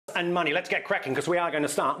And money. Let's get cracking because we are going to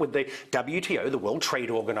start with the WTO, the World Trade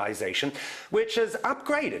Organization, which has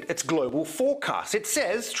upgraded its global forecast. It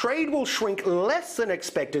says trade will shrink less than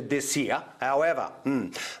expected this year. However,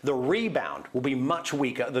 the rebound will be much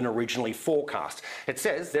weaker than originally forecast. It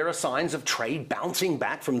says there are signs of trade bouncing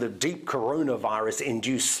back from the deep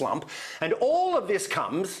coronavirus-induced slump, and all of this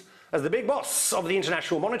comes as the big boss of the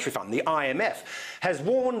International Monetary Fund, the IMF, has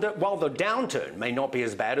warned that while the downturn may not be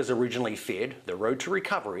as bad as originally feared, the road to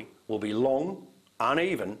recovery will be long,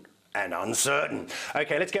 uneven, and uncertain.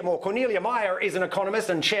 Okay, let's get more. Cornelia Meyer is an economist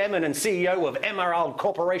and chairman and CEO of Emerald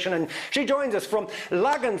Corporation, and she joins us from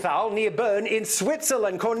Langenthal near Bern in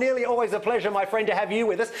Switzerland. Cornelia, always a pleasure, my friend, to have you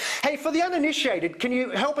with us. Hey, for the uninitiated, can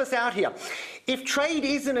you help us out here? If trade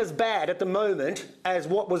isn't as bad at the moment as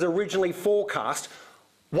what was originally forecast,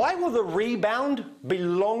 why will the rebound be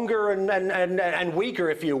longer and weaker,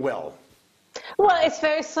 if you will? Well, it's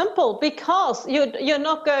very simple, because you're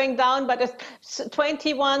not going down by the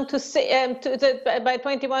 21 to by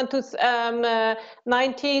 21 to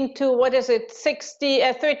 19 to what is it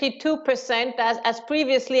 32% as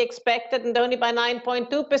previously expected, and only by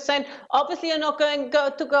 9.2%. Obviously, you're not going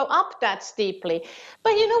to go up that steeply.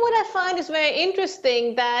 But you know what I find is very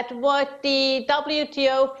interesting, that what the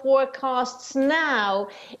WTO forecasts now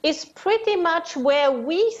is pretty much where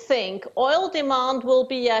we think oil demand will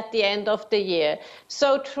be at the end of the year.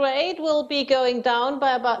 So trade will be going down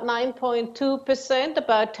by about 9.2%,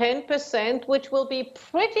 about 10%, which will be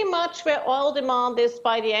pretty much where oil demand is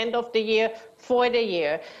by the end of the year for the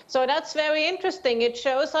year. So that's very interesting. It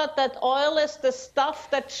shows us that oil is the stuff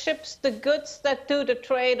that ships the goods that do the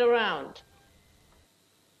trade around.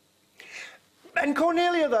 And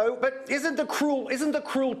Cornelia, though, but isn't the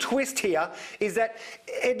cruel twist here is that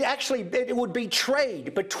it would be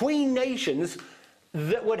trade between nations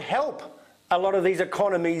that would help a lot of these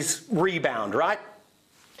economies rebound, right?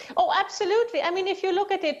 Oh, absolutely. I mean, if you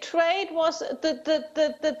look at it, trade was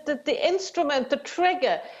the instrument, the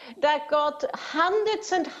trigger that got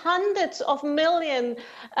hundreds and hundreds of millions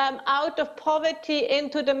out of poverty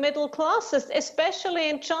into the middle classes, especially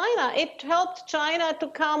in China. It helped China to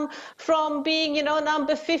come from being,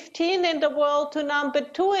 number 15 in the world to number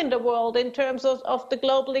 2 in the world in terms of the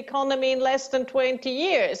global economy in less than 20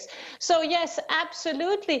 years. So yes,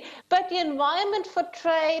 absolutely. But the environment for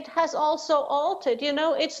trade has also altered.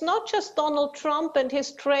 It's not just Donald Trump and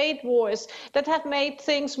his trade wars that have made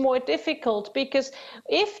things more difficult, because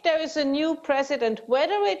if there is a new president,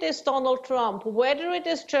 whether it is Donald Trump, whether it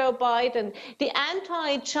is Joe Biden, the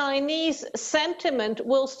anti-Chinese sentiment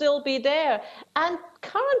will still be there. And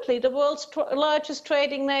currently, the world's largest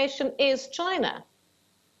trading nation is China.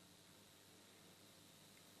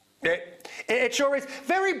 It sure is.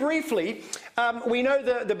 Very briefly, we know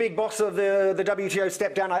the big boss of the WTO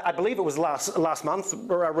stepped down, I believe it was last month,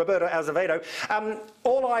 Roberto Azevedo.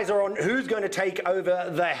 All eyes are on who's going to take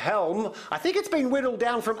over the helm. I think it's been whittled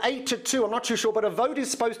down from 8 to 2, I'm not too sure, but a vote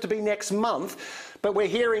is supposed to be next month. But we're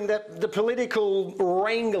hearing that the political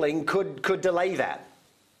wrangling could delay that.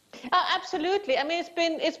 Absolutely. I mean,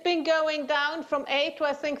 it's been going down from 8 to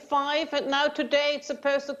I think 5, and now today it's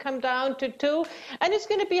supposed to come down to 2, and it's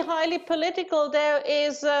going to be highly political.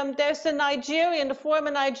 There's the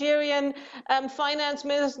former Nigerian finance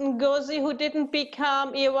minister Ngozi, who didn't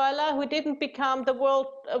become Iweala, who didn't become the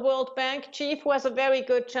World Bank chief, who has a very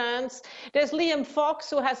good chance. There's Liam Fox,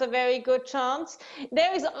 who has a very good chance.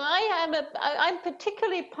 I'm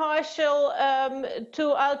particularly partial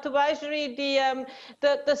to Al-Tawajiri,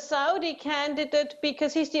 the Saudi candidate,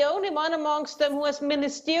 because he's the only one amongst them who has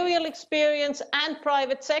ministerial experience and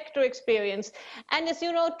private sector experience. And as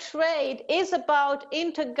you know, trade is about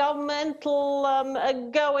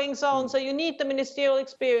intergovernmental goings on, so you need the ministerial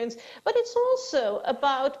experience, but it's also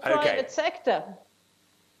about private sector.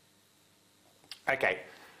 Okay.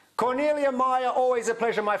 Cornelia Meyer, always a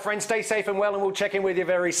pleasure, my friend. Stay safe and well, and we'll check in with you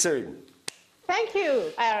very soon. Thank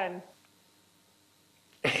you, Aaron.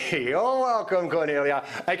 You're welcome, Cornelia.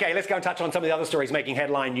 Okay, let's go and touch on some of the other stories making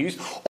headline news.